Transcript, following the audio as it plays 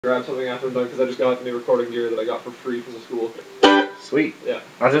Grab something after I'm done because I just got the new recording gear that I got for free from the school. Sweet. Yeah.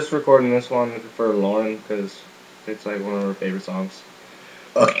 I'm just recording this one for Lauren because it's like one of her favorite songs.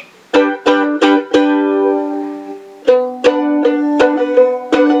 Okay.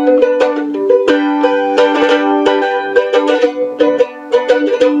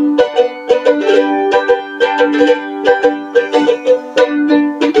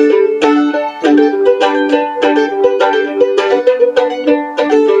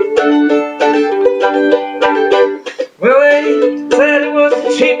 Well, they said it was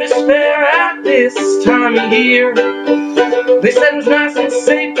the cheapest fare at this time of year. They said it was nice and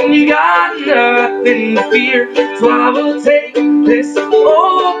safe and you got nothing to fear. So I will take this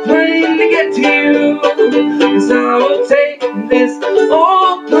old plane to get to you. Yes, I will take this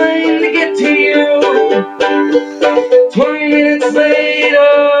old plane to get to you. 20 minutes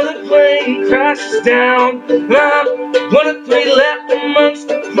later, the plane crashes down. I'm one of three left amongst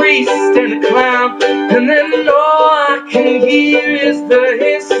the priest and the clown. And then all I can hear is the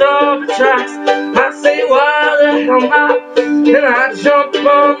hiss of the tracks. I say, why the hell not? And I jump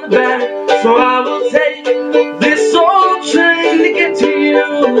on the back. So I will take this old train to get to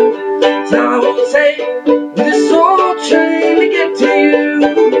you. So I will take this old train to get to you.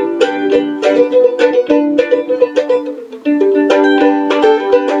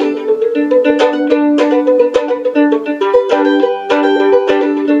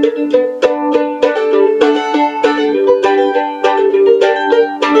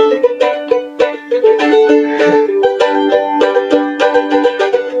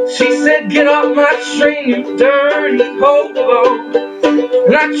 She said, get off my train, you dirty hobo.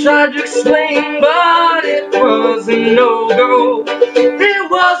 And I tried to explain, but it was a no-go.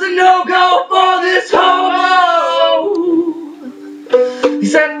 It was a no-go for this hobo. He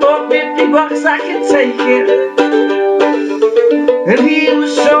said, for $50 I can take it. And he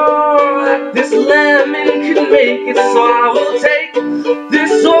was sure that this lemon could make it. So I will take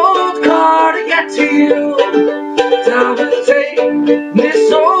this old car to get to you. I will take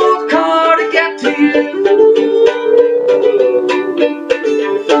this old car to get to you.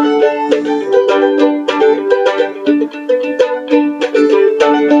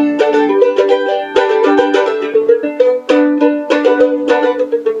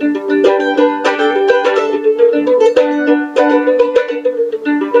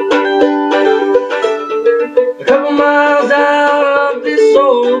 A couple miles out of this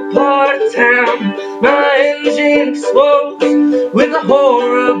old part of town, my engine explodes with a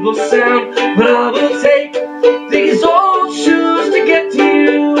horrible sound. But I will take these old shoes to get to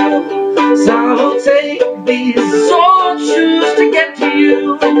you. So I will take these old shoes to get to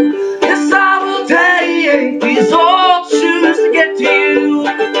you. Yes, I will take these old shoes to get to you.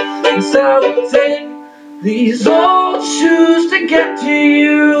 Yes, I will take these old shoes to get to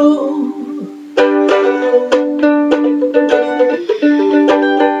you.